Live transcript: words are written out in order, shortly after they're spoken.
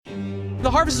The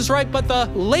harvest is ripe, but the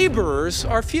laborers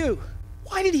are few.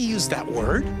 Why did he use that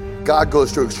word? God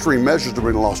goes to extreme measures to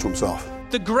bring the lost to himself.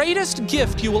 The greatest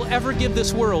gift you will ever give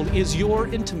this world is your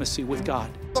intimacy with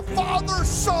God. The Father,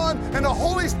 Son, and the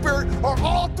Holy Spirit are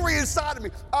all three inside of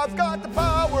me. I've got the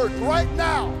power right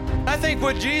now. I think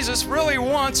what Jesus really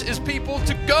wants is people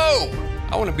to go.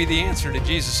 I want to be the answer to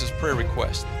Jesus' prayer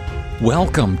request.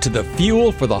 Welcome to the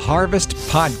Fuel for the Harvest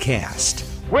podcast.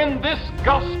 When this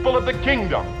gospel of the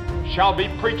kingdom shall be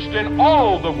preached in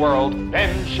all the world,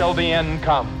 then shall the end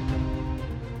come.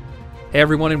 Hey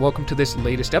everyone, and welcome to this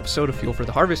latest episode of Fuel for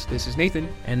the Harvest. This is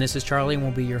Nathan. And this is Charlie, and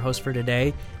we'll be your host for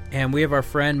today. And we have our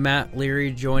friend Matt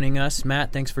Leary joining us.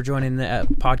 Matt, thanks for joining the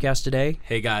podcast today.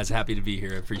 Hey guys, happy to be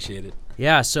here. I appreciate it.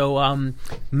 Yeah, so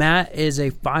Matt is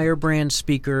a firebrand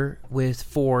speaker with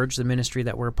Forge, the ministry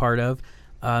that we're a part of,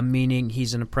 meaning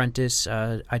he's an apprentice,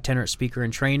 itinerant speaker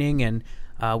in training, and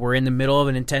we're in the middle of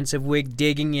an intensive week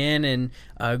digging in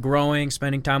and growing,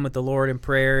 spending time with the Lord in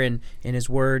prayer and in His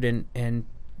Word and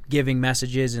giving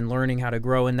messages and learning how to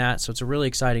grow in that. So it's a really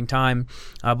exciting time.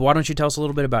 But why don't you tell us a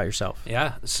little bit about yourself?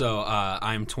 Yeah, so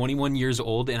I'm 21 years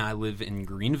old, and I live in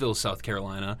Greenville, South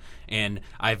Carolina. And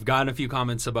I've gotten a few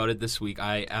comments about it this week.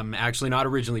 I am actually not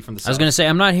originally from the South. I was going to say,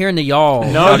 I'm not hearing the y'all.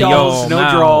 No y'alls,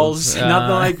 no draws, nothing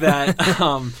like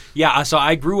that. Yeah, so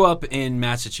I grew up in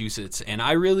Massachusetts, and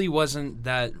I really wasn't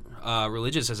that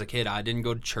religious as a kid. I didn't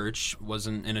go to church,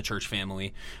 wasn't in a church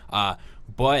family.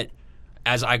 But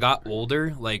as I got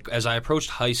older, like as I approached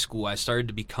high school, I started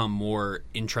to become more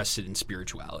interested in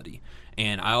spirituality.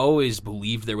 And I always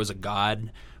believed there was a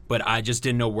God, but I just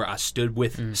didn't know where I stood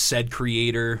with said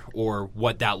creator or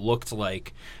what that looked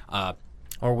like.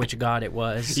 Or which God it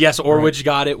was. Yes, or right. Which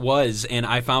God it was. And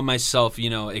I found myself,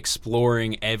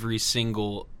 exploring every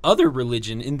single other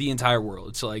religion in the entire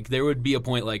world. So, like, there would be a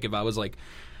point, like, if I was, like,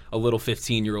 a little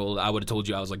 15-year-old, I would have told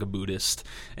you I was like a Buddhist.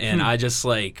 And I just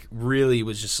really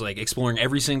was just exploring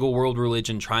every single world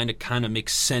religion, trying to kind of make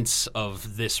sense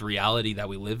of this reality that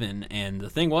we live in. And the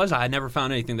thing was, I never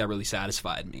found anything that really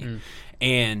satisfied me.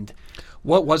 And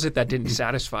what was it that didn't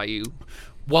satisfy you?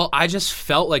 Well, I just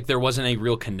felt like there wasn't a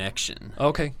real connection.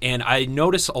 Okay. And I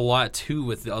notice a lot, too,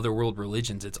 with the other world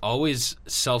religions. It's always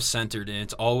self-centered, and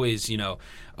it's always,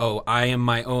 I am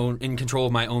in control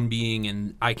of my own being,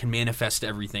 and I can manifest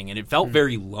everything. And it felt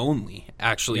very lonely,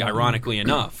 actually, ironically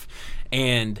enough.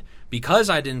 And because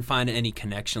I didn't find any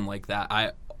connection like that,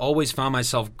 I always found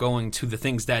myself going to the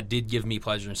things that did give me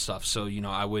pleasure and stuff. So,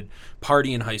 I would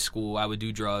party in high school, I would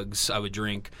do drugs, I would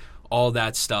drink, all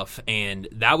that stuff, and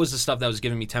that was the stuff that was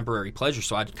giving me temporary pleasure,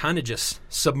 so I'd kind of just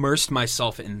submersed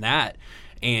myself in that.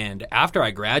 And after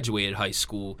I graduated high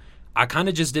school, I kind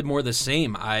of just did more of the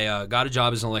same. I got a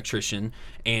job as an electrician,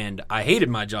 and I hated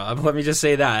my job, let me just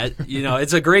say that.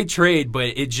 It's a great trade,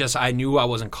 but I knew I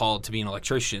wasn't called to be an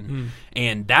electrician,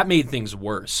 and that made things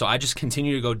worse. So I just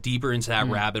continued to go deeper into that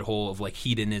rabbit hole of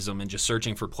hedonism and just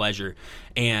searching for pleasure.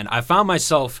 And I found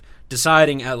myself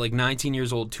deciding at 19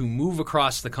 years old to move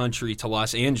across the country to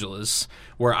Los Angeles,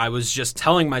 where I was just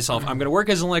telling myself, I'm going to work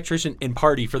as an electrician and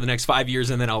party for the next 5 years,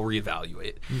 and then I'll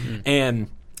reevaluate. And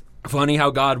funny how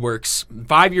God works.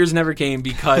 5 years never came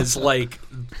because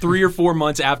 3 or 4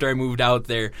 months after I moved out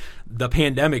there, the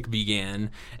pandemic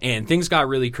began, and things got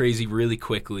really crazy really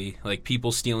quickly.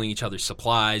 People stealing each other's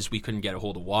supplies, we couldn't get a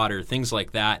hold of water, things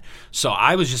like that. So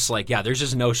I was just there's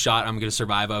just no shot I'm going to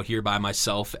survive out here by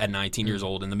myself at 19 years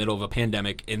old in the middle of a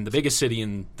pandemic in the biggest city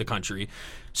in the country.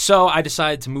 So I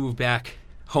decided to move back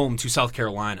home to South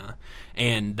Carolina.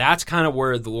 And that's kind of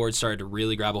where the Lord started to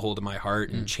really grab a hold of my heart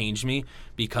and change me,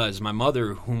 because my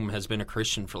mother, whom has been a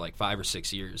Christian for 5 or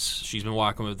 6 years, she's been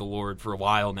walking with the Lord for a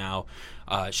while now,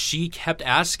 she kept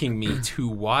asking me to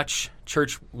watch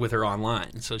church with her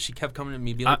online. So she kept coming to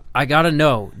me being like, I got to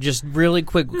know, just really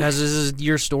quick, because this is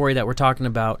your story that we're talking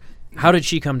about. How did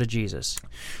she come to Jesus?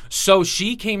 So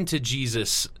she came to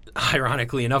Jesus,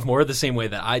 ironically enough, more the same way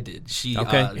that I did.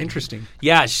 Interesting.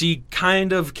 Yeah, she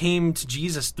kind of came to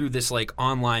Jesus through this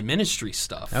online ministry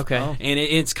stuff. Okay. Oh. And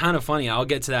it's kind of funny. I'll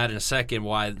get to that in a second,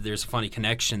 why there's a funny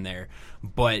connection there.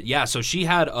 But yeah, so she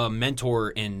had a mentor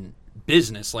in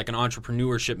business, an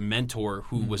entrepreneurship mentor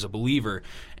who was a believer,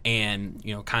 and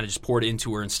kind of just poured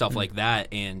into her and stuff like that.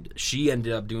 And she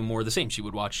ended up doing more of the same. She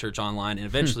would watch church online and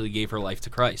eventually gave her life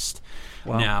to Christ.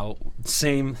 Wow.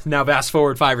 Now fast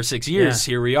forward 5 or 6 years,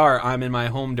 here we are. I'm in my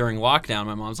home during lockdown.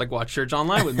 My mom's like, watch church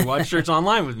online with me, watch church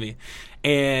online with me.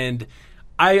 And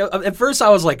At first I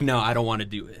was like, no, I don't want to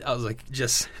do it. I was like,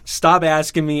 just stop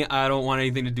asking me. I don't want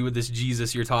anything to do with this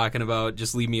Jesus you're talking about.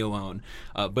 Just leave me alone.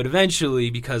 But eventually,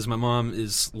 because my mom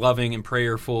is loving and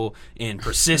prayerful and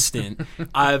persistent,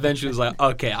 I eventually was like,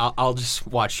 okay, I'll just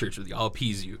watch church with you. I'll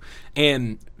appease you.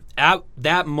 And at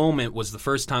that moment was the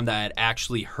first time that I had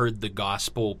actually heard the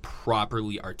gospel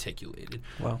properly articulated.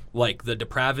 Wow. Like the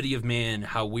depravity of man,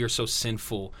 how we are so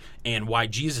sinful, and why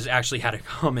Jesus actually had to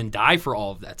come and die for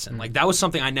all of that sin. Like that was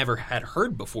something I never had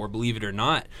heard before, believe it or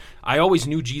not. I always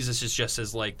knew Jesus as just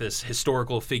as like this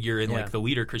historical figure and like the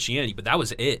leader of Christianity, but that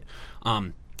was it.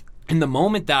 In the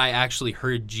moment that I actually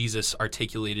heard Jesus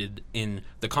articulated in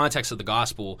the context of the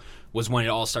gospel was when it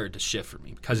all started to shift for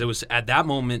me, because it was at that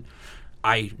moment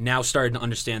I now started to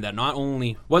understand that not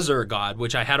only was there a God,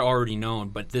 which I had already known,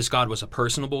 but this God was a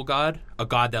personable God, a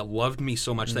God that loved me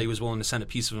so much that he was willing to send a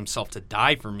piece of himself to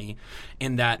die for me,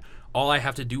 and that all I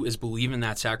have to do is believe in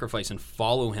that sacrifice and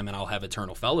follow him, and I'll have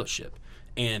eternal fellowship.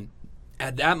 And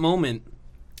at that moment,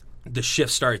 the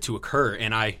shift started to occur,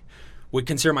 and I would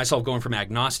consider myself going from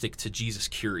agnostic to Jesus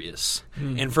curious.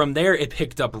 And from there, it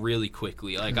picked up really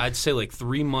quickly. Like I'd say like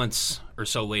 3 months or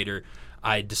so later,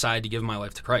 I decided to give my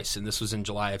life to Christ, and this was in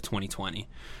July of 2020.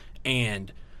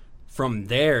 And from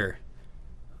there,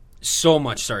 so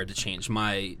much started to change.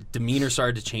 My demeanor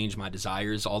started to change, my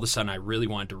desires. All of a sudden, I really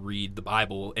wanted to read the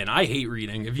Bible, and I hate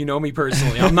reading. If you know me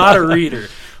personally, I'm not a reader.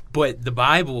 But the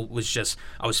Bible was just,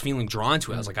 I was feeling drawn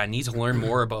to it. I was like, I need to learn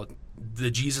more about the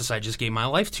Jesus I just gave my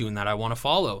life to and that I want to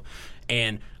follow.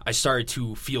 And I started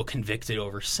to feel convicted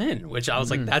over sin, which I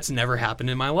was like, that's never happened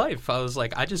in my life. I was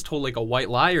like, I just told like a white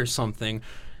lie or something,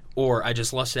 or I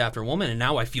just lusted after a woman, and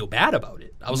now I feel bad about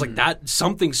it. I was like, that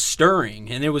something's stirring,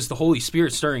 and it was the Holy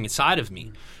Spirit stirring inside of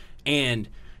me. And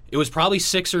it was probably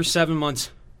 6 or 7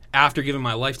 months after giving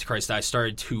my life to Christ that I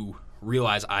started to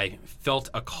realize I felt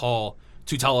a call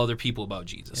to tell other people about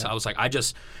Jesus. I was like,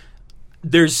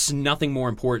 there's nothing more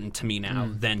important to me now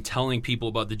than telling people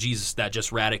about the Jesus that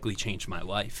just radically changed my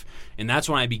life. And that's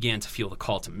when I began to feel the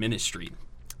call to ministry.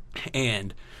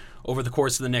 And over the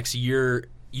course of the next year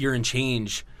and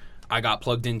change, I got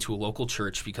plugged into a local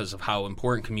church because of how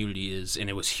important community is. And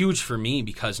it was huge for me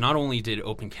because not only did it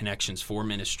open connections for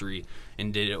ministry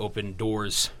and did it open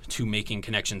doors to making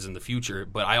connections in the future,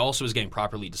 but I also was getting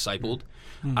properly discipled.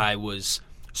 I was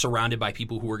surrounded by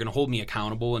people who were going to hold me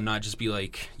accountable and not just be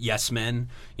like yes men.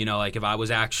 You know, like if I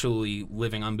was actually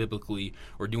living unbiblically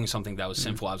or doing something that was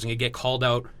sinful, I was going to get called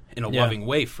out in a loving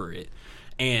way for it.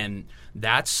 And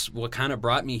that's what kind of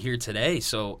brought me here today.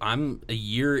 So I'm a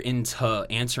year into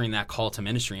answering that call to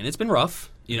ministry, and it's been rough.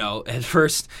 You know, at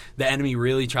first the enemy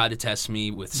really tried to test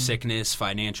me with sickness,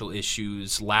 financial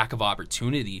issues, lack of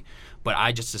opportunity. But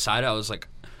I just decided, I was like,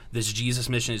 this Jesus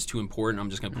mission is too important. I'm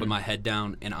just going to put my head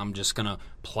down, and I'm just going to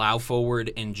plow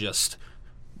forward and just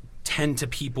tend to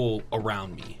people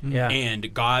around me.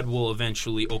 And God will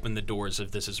eventually open the doors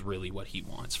if this is really what he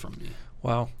wants from me.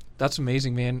 Wow. That's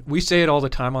amazing, man. We say it all the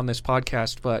time on this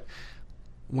podcast, but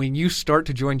when you start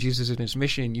to join Jesus in his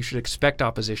mission, you should expect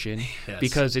opposition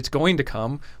because it's going to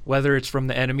come, whether it's from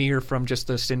the enemy or from just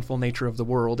the sinful nature of the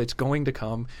world. It's going to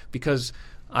come because,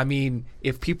 I mean,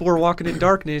 if people are walking in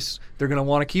darkness, they're going to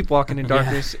want to keep walking in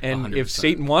darkness. And 100%. If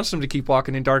Satan wants them to keep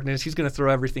walking in darkness, he's going to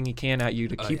throw everything he can at you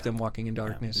to keep them walking in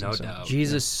darkness. No doubt.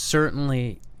 Jesus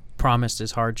certainly promised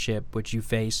his hardship, which you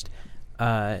faced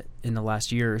in the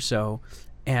last year or so.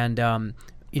 And,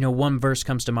 one verse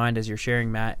comes to mind as you're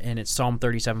sharing, Matt, and it's Psalm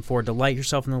 37:4. Delight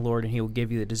yourself in the Lord, and he will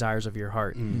give you the desires of your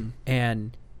heart.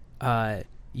 And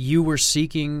you were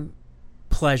seeking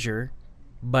pleasure,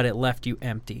 but it left you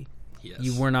empty. Yes.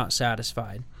 You were not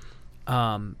satisfied.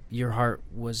 Your heart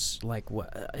was like,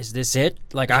 "What is this? It?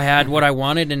 Like I had what I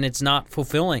wanted, and it's not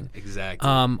fulfilling."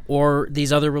 Exactly. Or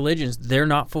these other religions, they're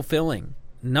not fulfilling.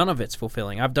 None of it's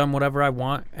fulfilling. I've done whatever I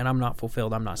want, and I'm not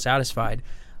fulfilled. I'm not satisfied.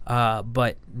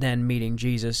 But then meeting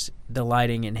Jesus,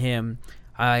 delighting in him,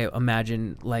 I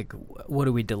imagine, like, what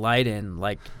do we delight in?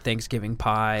 Like Thanksgiving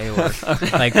pie, or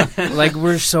like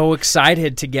we're so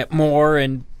excited to get more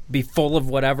and be full of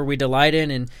whatever we delight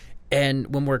in, and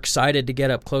when we're excited to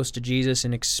get up close to Jesus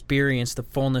and experience the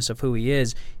fullness of who he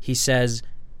is, he says,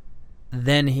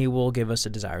 then he will give us the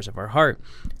desires of our heart.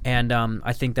 And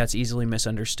I think that's easily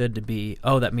misunderstood to be,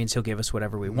 that means he'll give us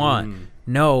whatever we want.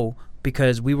 No,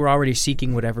 because we were already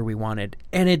seeking whatever we wanted,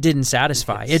 and it didn't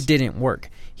satisfy. It didn't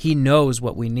work. He knows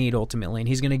what we need ultimately, and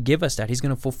he's going to give us that. He's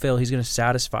going to fulfill, he's going to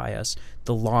satisfy us,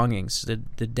 the longings,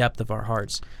 the depth of our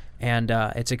hearts. And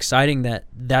it's exciting that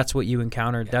that's what you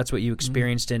encountered, that's what you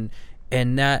experienced, and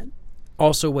that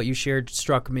also what you shared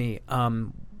struck me.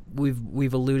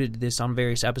 we've alluded to this on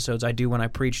various episodes. I do when I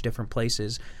preach different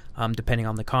places, depending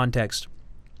on the context.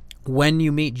 When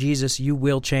you meet Jesus, you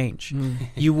will change.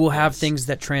 You will have things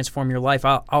that transform your life.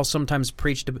 I'll sometimes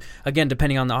preach to, again,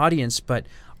 depending on the audience, but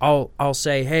I'll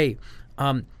say, hey,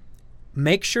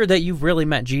 make sure that you've really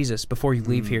met Jesus before you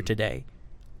leave here today.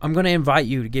 I'm going to invite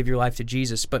you to give your life to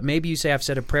Jesus, but maybe you say, I've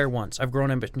said a prayer once. I've grown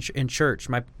up in church.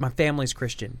 My family's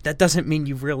Christian. That doesn't mean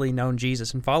you've really known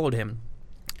Jesus and followed him.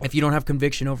 If you don't have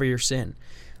conviction over your sin,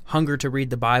 hunger to read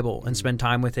the Bible and spend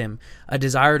time with him, a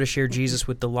desire to share Jesus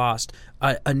with the lost,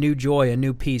 a new joy, a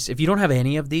new peace. If you don't have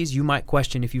any of these, you might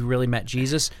question if you really met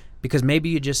Jesus, because maybe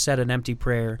you just said an empty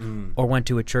prayer or went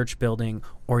to a church building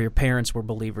or your parents were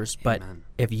believers. But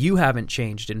if you haven't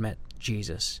changed and met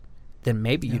Jesus, then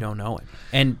maybe you don't know him.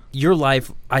 And your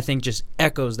life, I think, just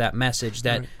echoes that message,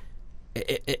 that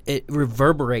it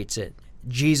reverberates it.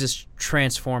 Jesus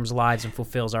transforms lives and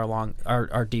fulfills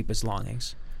our deepest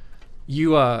longings.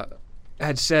 You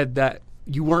had said that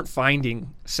you weren't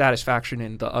finding satisfaction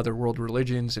in the other world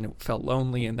religions and it felt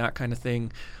lonely and that kind of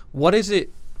thing. What is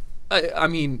it? I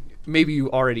mean, maybe you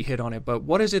already hit on it, but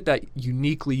what is it that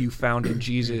uniquely you found in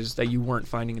Jesus that you weren't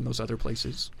finding in those other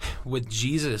places? With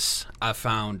Jesus, I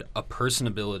found a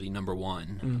personability, number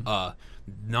one.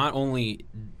 Not only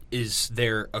is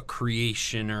there a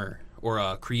creationer or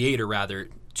a creator, rather,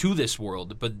 to this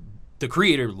world, but the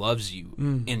creator loves you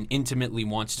and intimately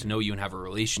wants to know you and have a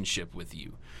relationship with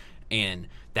you. And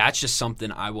that's just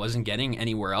something I wasn't getting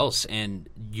anywhere else. And,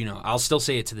 you know, I'll still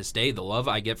say it to this day. The love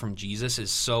I get from Jesus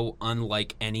is so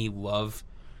unlike any love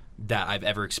that I've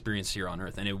ever experienced here on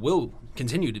earth. And it will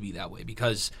continue to be that way,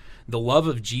 because the love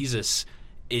of Jesus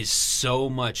is so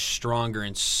much stronger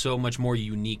and so much more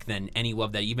unique than any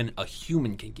love that even a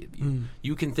human can give you.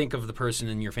 You can think of the person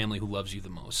in your family who loves you the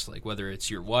most, like whether it's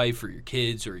your wife or your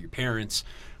kids or your parents.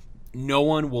 No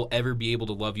one will ever be able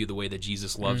to love you the way that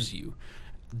Jesus loves you,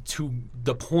 to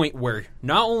the point where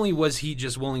not only was he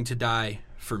just willing to die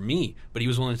for me, but he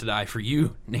was willing to die for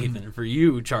you, Nathan, and for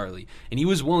you, Charlie. And he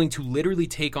was willing to literally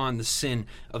take on the sin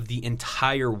of the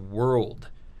entire world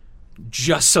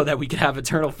just so that we could have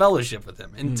eternal fellowship with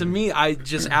him. And to me, I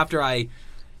just, after I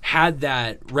had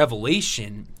that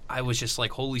revelation, I was just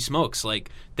like, holy smokes, like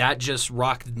that just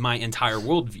rocked my entire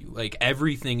worldview. Like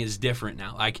everything is different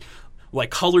now. Like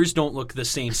colors don't look the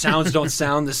same, sounds don't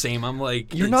sound the same. I'm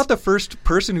like, you're not the first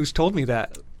person who's told me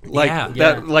that.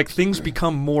 Like things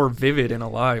become more vivid and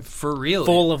alive. For real.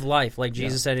 Full of life. Like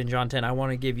Jesus said in John 10, I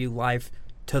want to give you life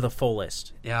to the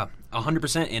fullest. Yeah,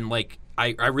 100%. And like,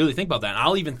 I really think about that. And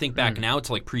I'll even think back now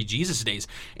to like pre-Jesus days,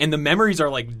 and the memories are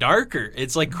like darker.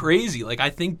 It's like crazy. Like I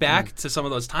think back to some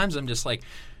of those times, I'm just like,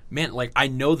 man, like I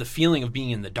know the feeling of being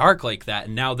in the dark like that,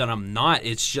 and now that I'm not,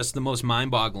 it's just the most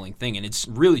mind-boggling thing, and it's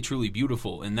really, truly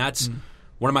beautiful. And that's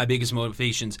one of my biggest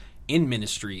motivations in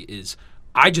ministry is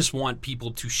I just want people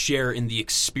to share in the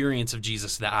experience of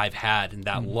Jesus that I've had, and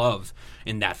that love,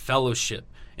 and that fellowship,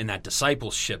 and that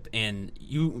discipleship. And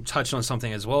you touched on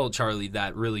something as well, Charlie,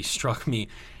 that really struck me.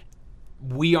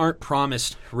 We aren't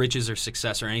promised riches or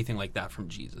success or anything like that from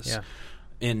Jesus. Yeah.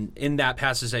 And in that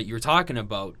passage that you were talking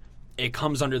about, it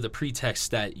comes under the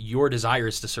pretext that your desire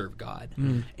is to serve God.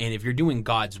 And if you're doing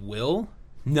God's will,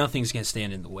 nothing's going to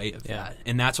stand in the way of that.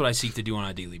 And that's what I seek to do on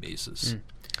a daily basis.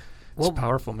 It's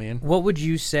powerful, man. What would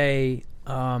you say,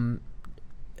 I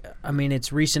mean,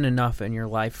 it's recent enough in your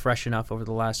life, fresh enough over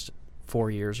the last 4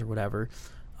 years or whatever.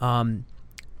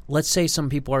 Let's say some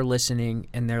people are listening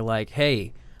and they're like,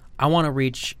 hey, I want to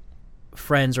reach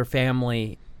friends or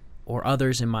family or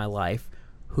others in my life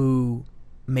who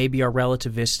maybe are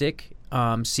relativistic,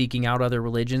 seeking out other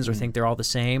religions or think they're all the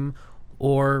same,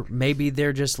 or maybe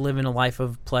they're just living a life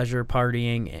of pleasure,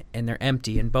 partying, and they're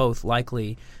empty, and both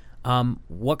likely.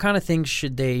 What kind of things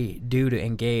should they do to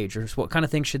engage, or what kind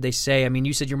of things should they say? I mean,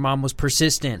 you said your mom was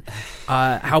persistent.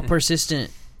 How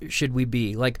persistent should we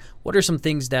be? Like, what are some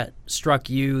things that struck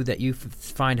you that you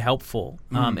find helpful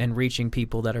in reaching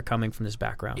people that are coming from this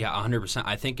background? Yeah, 100%.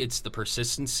 I think it's the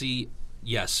persistency,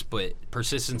 yes, but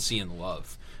persistency in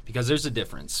love. Because there's a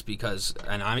difference,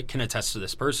 and I can attest to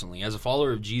this personally, as a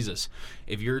follower of Jesus,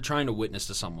 if you're trying to witness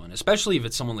to someone, especially if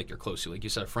it's someone like you're close to, like you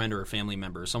said, a friend or a family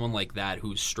member, someone like that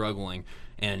who's struggling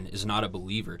and is not a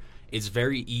believer, it's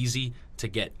very easy to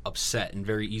get upset and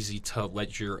very easy to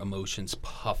let your emotions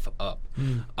puff up.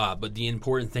 But the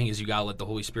important thing is you got to let the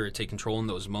Holy Spirit take control in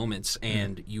those moments,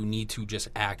 and you need to just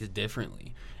act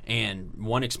differently. And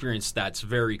one experience that's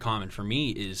very common for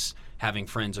me is having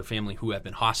friends or family who have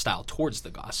been hostile towards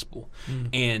the gospel.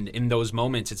 And in those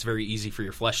moments, it's very easy for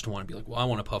your flesh to want to be like, well, I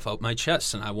want to puff out my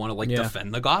chest and I want to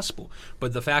defend the gospel.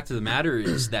 But the fact of the matter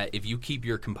is that if you keep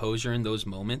your composure in those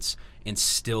moments and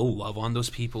still love on those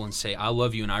people and say, I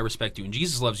love you and I respect you. And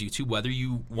Jesus loves you too, whether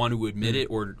you want to admit it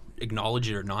or acknowledge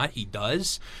it or not, he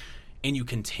does. And you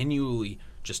continually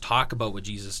just talk about what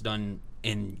Jesus has done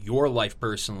in your life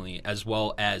personally, as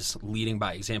well as leading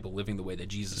by example, living the way that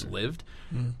Jesus lived.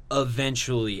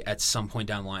 Eventually, at some point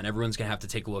down the line, everyone's going to have to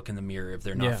take a look in the mirror if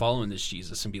they're not following this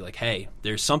Jesus and be like, hey,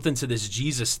 there's something to this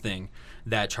Jesus thing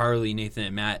that Charlie, Nathan,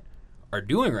 and Matt are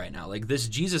doing right now. Like, this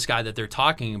Jesus guy that they're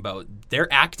talking about,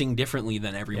 they're acting differently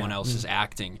than everyone else is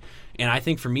acting. And I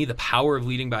think for me, the power of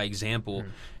leading by example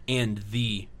and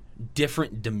the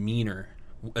different demeanor,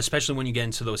 especially when you get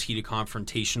into those heated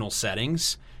confrontational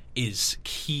settings, is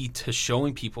key to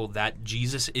showing people that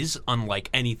Jesus is unlike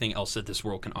anything else that this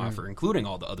world can offer, including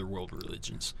all the other world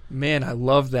religions. Man, I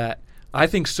love that. I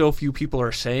think so few people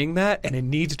are saying that, and it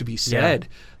needs to be said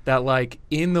that, like,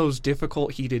 in those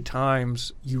difficult, heated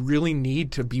times, you really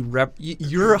need to be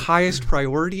your highest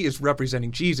priority is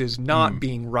representing Jesus, not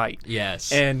being right.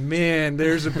 Yes. And man,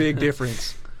 there's a big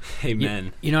difference.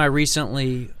 Amen. You know, I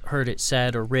recently heard it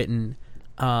said or written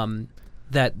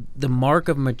that the mark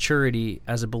of maturity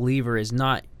as a believer is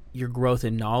not your growth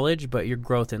in knowledge, but your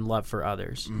growth in love for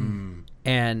others.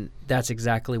 And that's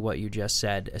exactly what you just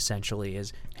said, essentially,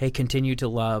 is, hey, continue to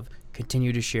love,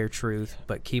 continue to share truth,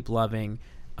 but keep loving.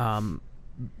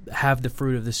 Have the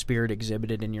fruit of the Spirit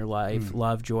exhibited in your life,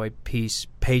 love, joy, peace,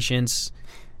 patience,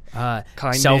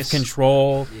 Kindness.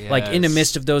 self-control. Like, in the Yes.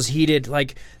 midst of those heated,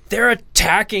 like, they're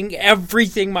attacking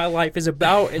everything my life is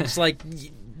about. And it's like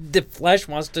the flesh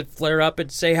wants to flare up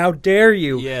and say, how dare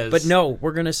you? Yes. But no,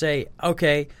 we're going to say,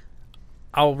 okay,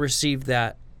 I'll receive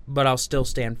that, but I'll still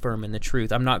stand firm in the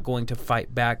truth. I'm not going to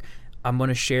fight back. I'm going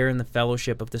to share in the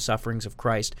fellowship of the sufferings of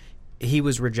Christ. He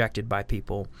was rejected by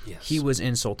people. Yes. He was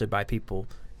insulted by people,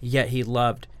 yet he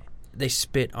loved. They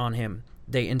spit on him.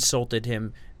 They insulted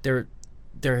him. They're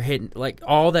hitting, like,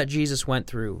 all that Jesus went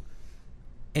through,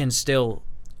 and still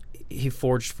he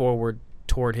forged forward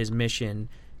toward his mission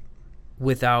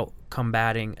without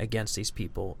combating against these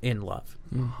people in love.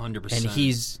 100%. And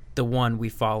he's the one we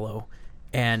follow.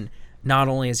 And not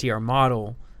only is he our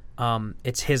model,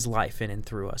 it's his life in and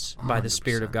through us by the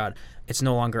Spirit of God. It's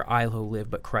no longer I who live,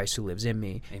 but Christ who lives in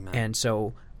me. Amen. And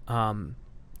so I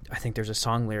think there's a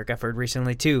song lyric I've heard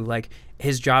recently too, like,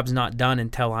 his job's not done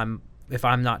until if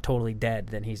I'm not totally dead,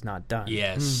 then he's not done.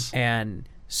 Yes. And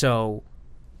so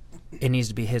it needs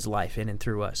to be his life in and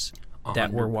through us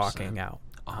that we're 100%. walking out.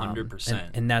 100%.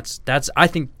 And that's I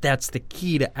think that's the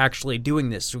key to actually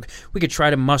doing this. We could try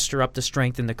to muster up the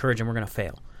strength and the courage, and we're going to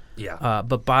fail. Yeah.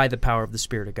 But by the power of the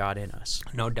Spirit of God in us.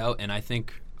 No doubt. And I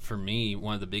think for me,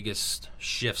 one of the biggest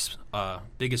shifts,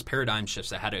 biggest paradigm shifts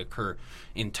that had to occur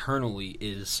internally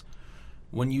is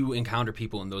when you encounter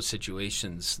people in those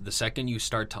situations, the second you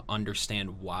start to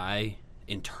understand why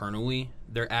internally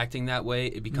they're acting that way,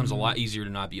 it becomes a lot easier to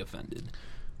not be offended.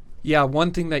 Yeah,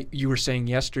 one thing that you were saying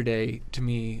yesterday to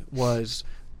me was,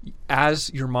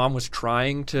 as your mom was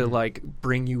trying to like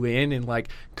bring you in and like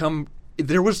come,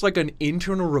 there was like an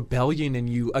internal rebellion in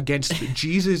you against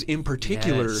Jesus in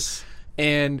particular. Yes.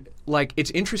 And like, it's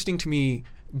interesting to me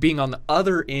being on the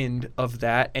other end of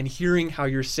that and hearing how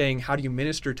you're saying, how do you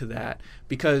minister to that?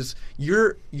 Because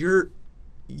you're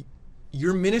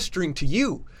ministering to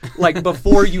you, like,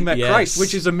 before you met Yes. Christ,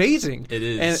 which is amazing. It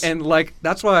is. And like,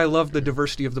 that's why I love the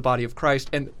diversity of the body of Christ.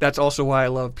 And that's also why I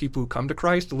love people who come to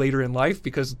Christ later in life,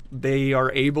 because they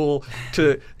are able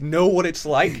to know what it's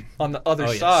like on the other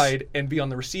Oh, yes. side and be on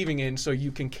the receiving end, so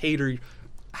you can cater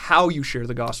how you share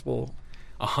the gospel.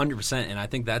 100%, and I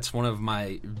think that's one of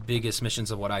my biggest missions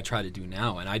of what I try to do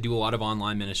now. And I do a lot of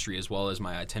online ministry as well as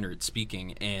my itinerant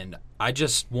speaking, and I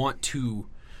just want to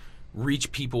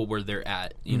reach people where they're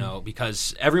at, you know,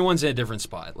 because everyone's in a different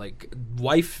spot. Like,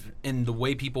 life and the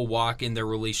way people walk in their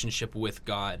relationship with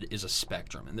God is a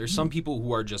spectrum, and there's some people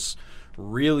who are just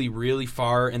really, really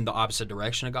far in the opposite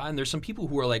direction of God, and there's some people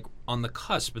who are like on the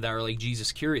cusp that are like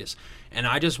Jesus curious, and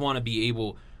I just want to be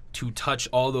able to touch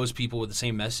all those people with the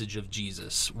same message of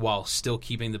Jesus while still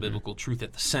keeping the biblical truth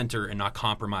at the center and not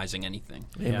compromising anything.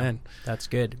 Amen. That's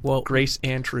good. Well, Grace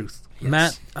and truth.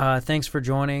 Matt, thanks for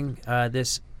joining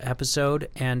this episode.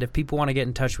 And if people want to get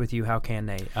in touch with you, how can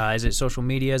they? Is it social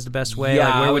media is the best way? Yeah,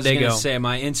 Like, where I would was they gonna go? say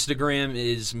my Instagram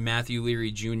is Matthew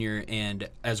Leary Jr. and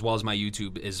as well as my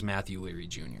YouTube is Matthew Leary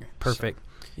Jr. Perfect.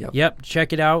 Yep. Yep.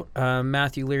 Check it out,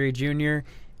 Matthew Leary Jr.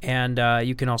 And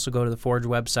you can also go to the Forge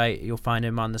website. You'll find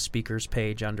him on the speakers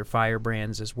page under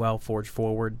Firebrands as well,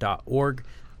 forgeforward.org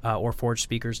or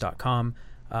forgespeakers.com.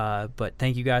 But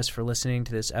thank you guys for listening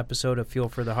to this episode of Fuel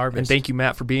for the Harvest. And thank you,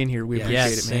 Matt, for being here. We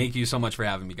appreciate it, man. Thank you so much for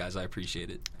having me, guys. I appreciate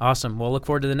it. Awesome. We'll look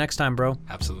forward to the next time, bro.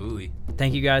 Absolutely.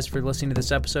 Thank you guys for listening to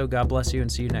this episode. God bless you,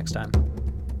 and see you next time.